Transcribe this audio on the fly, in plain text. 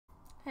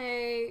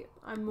Hey,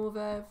 I'm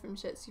Morva from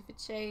Shitsu for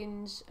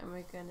Change, and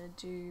we're gonna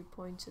do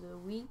point of the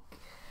week.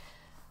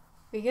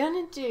 We're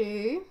gonna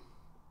do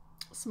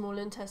small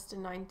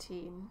intestine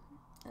 19,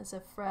 as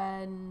a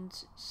friend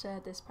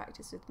shared this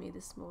practice with me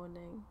this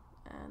morning,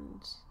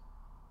 and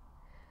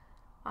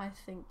I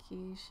think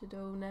you should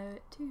all know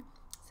it too.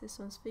 So this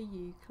one's for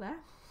you,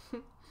 Claire.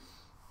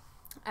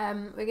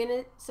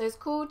 So it's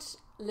called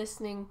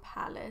Listening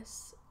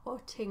Palace, or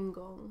Ting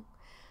Gong.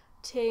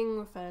 Ting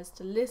refers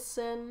to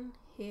listen,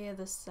 hear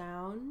the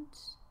sound,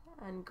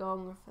 and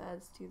Gong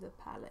refers to the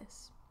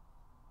palace.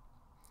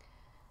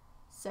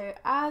 So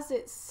as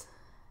it's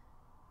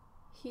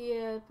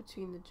here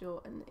between the jaw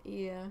and the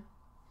ear,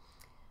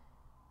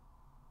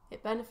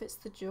 it benefits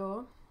the jaw.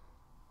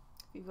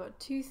 If you've got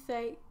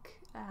toothache,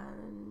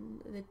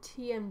 and the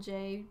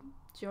TMJ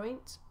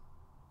joint,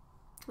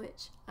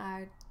 which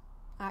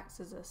acts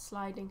as a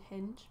sliding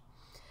hinge,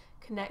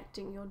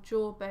 connecting your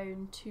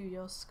jawbone to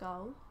your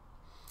skull.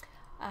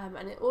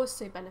 And it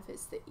also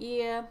benefits the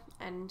ear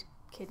and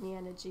kidney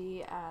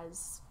energy,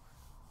 as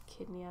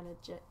kidney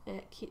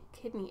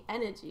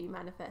energy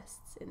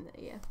manifests in the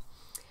ear.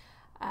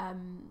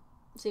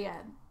 So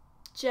yeah,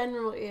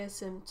 general ear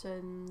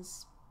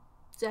symptoms,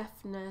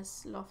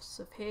 deafness, loss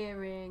of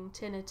hearing,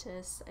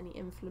 tinnitus, any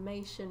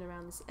inflammation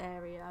around this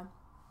area.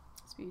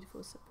 It's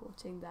beautiful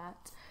supporting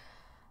that.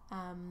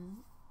 On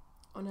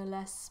a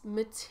less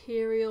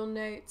material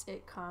note,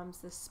 it calms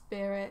the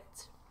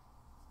spirit,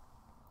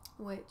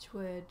 which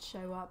would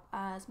show up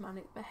as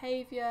manic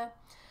behaviour,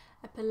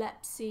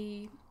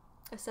 epilepsy,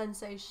 a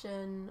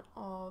sensation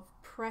of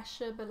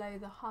pressure below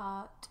the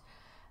heart,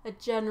 a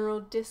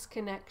general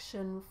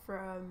disconnection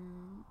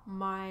from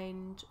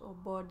mind or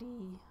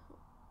body,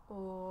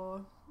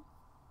 or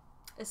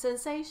a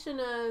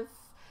sensation of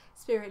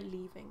spirit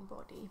leaving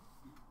body.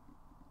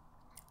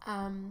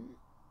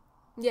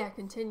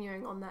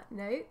 Continuing on that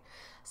note,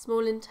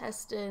 small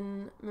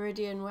intestine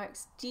meridian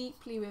works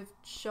deeply with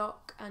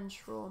shock and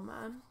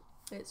trauma.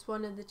 It's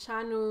one of the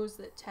channels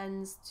that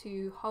tends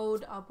to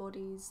hold our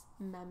body's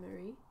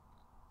memory.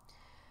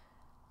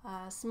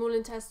 Small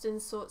intestine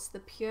sorts the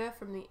pure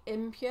from the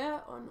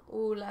impure on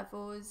all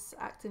levels,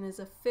 acting as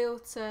a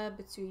filter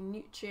between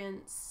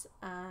nutrients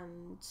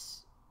and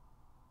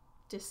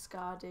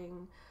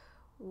discarding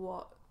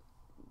what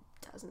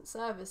doesn't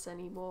serve us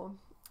anymore.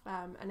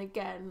 And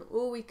again,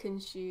 all we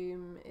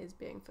consume is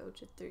being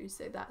filtered through,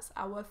 so that's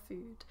our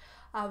food,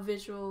 our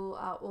visual,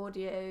 our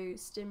audio,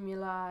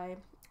 stimuli,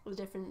 the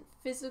different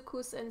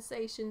physical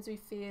sensations we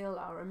feel,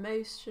 our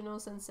emotional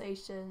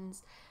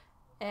sensations,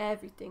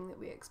 everything that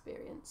we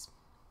experience.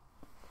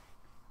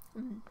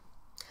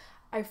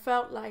 I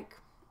felt like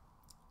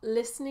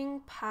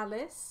listening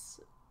palace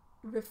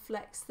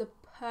reflects the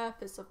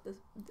purpose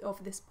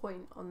of this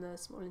point on the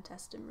small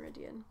intestine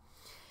meridian.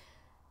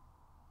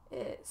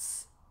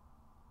 It's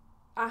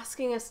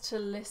asking us to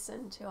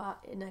listen to our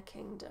inner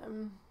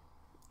kingdom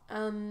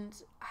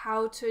and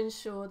how to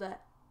ensure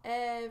that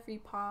every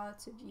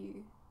part of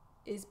you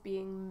is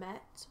being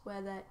met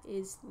where there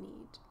is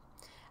need,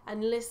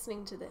 and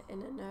listening to the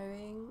inner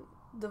knowing,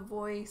 the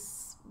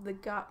voice, the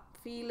gut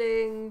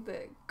feeling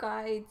that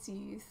guides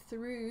you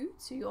through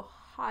to your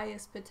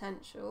highest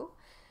potential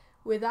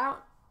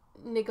without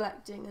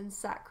neglecting and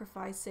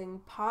sacrificing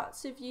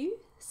parts of you,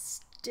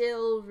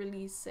 still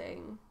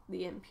releasing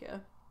the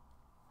impure.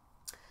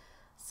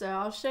 So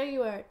I'll show you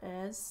where it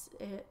is.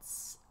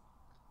 It's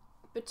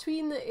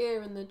between the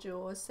ear and the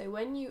jaw. So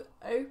when you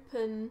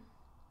open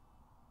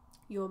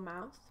your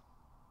mouth,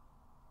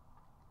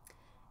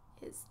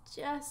 it's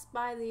just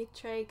by the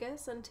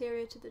tragus,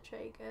 anterior to the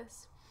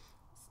tragus,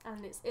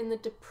 and it's in the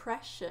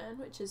depression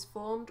which is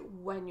formed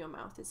when your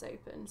mouth is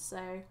open.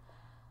 So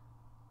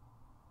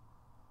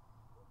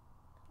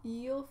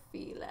you'll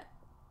feel it,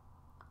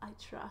 I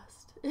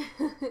trust.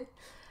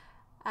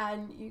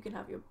 And you can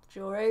have your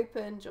jaw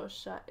open, jaw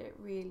shut. It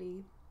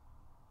really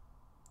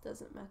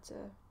doesn't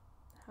matter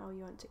how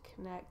you want to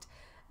connect.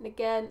 And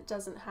again, it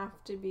doesn't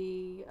have to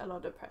be a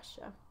lot of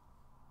pressure.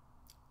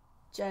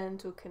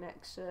 Gentle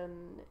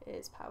connection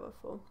is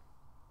powerful.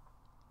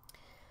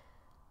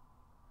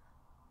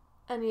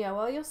 And yeah,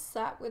 while you're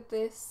sat with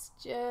this,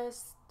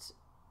 just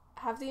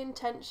have the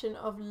intention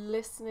of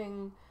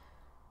listening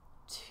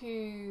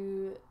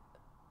to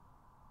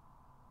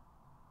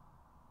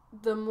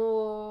the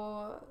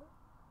more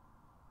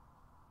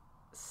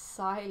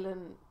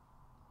silent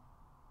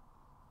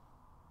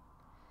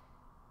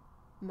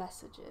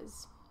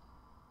messages.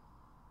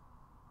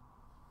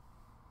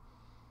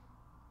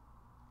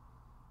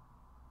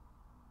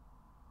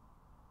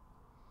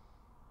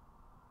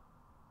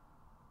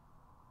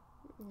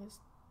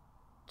 Just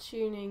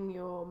tuning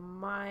your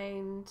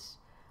mind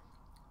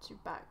to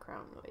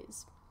background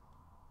noise.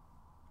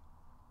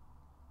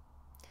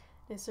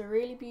 It's a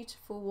really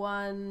beautiful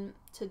one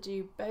to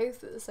do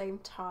both at the same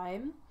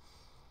time,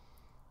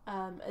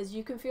 as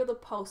you can feel the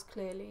pulse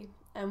clearly.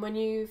 And when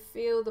you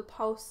feel the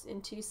pulse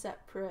in two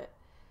separate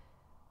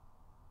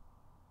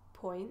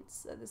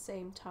points at the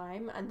same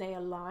time and they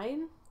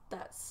align,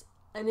 that's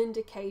an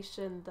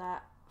indication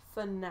that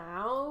for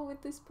now,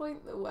 with this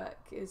point, the work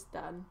is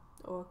done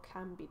or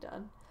can be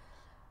done.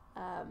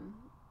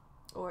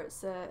 Or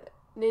it's an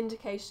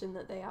indication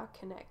that they are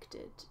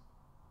connected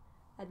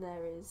and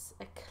there is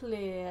a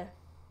clear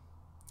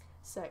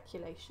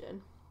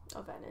circulation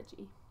of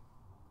energy.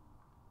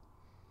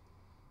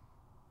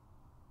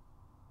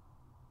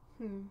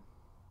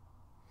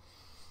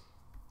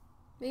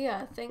 But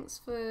yeah, thanks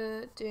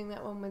for doing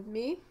that one with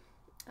me,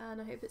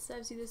 and I hope it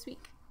serves you this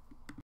week.